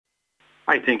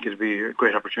I think it'd be a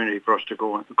great opportunity for us to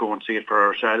go and see it for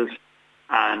ourselves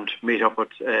and meet up with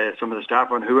some of the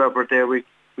staff and whoever there we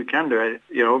can do it.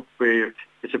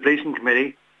 It's a policing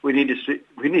committee. We need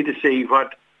to see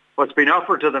what's been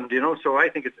offered to them. So I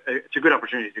think it's a good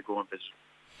opportunity to go and visit.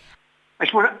 I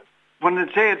suppose when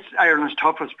they say it's Ireland's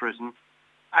toughest prison,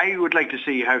 I would like to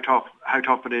see how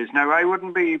tough it is. Now, I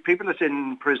wouldn't be people that's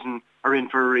in prison are in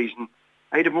for a reason.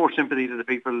 I'd have more sympathy to the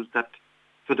people that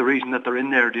for the reason that they're in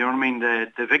there. Do you know what I mean?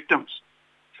 The victims.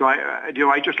 So I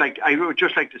would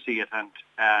just like to see it,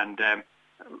 and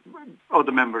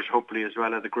other members, hopefully as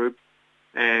well as the group,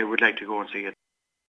 would like to go and see it.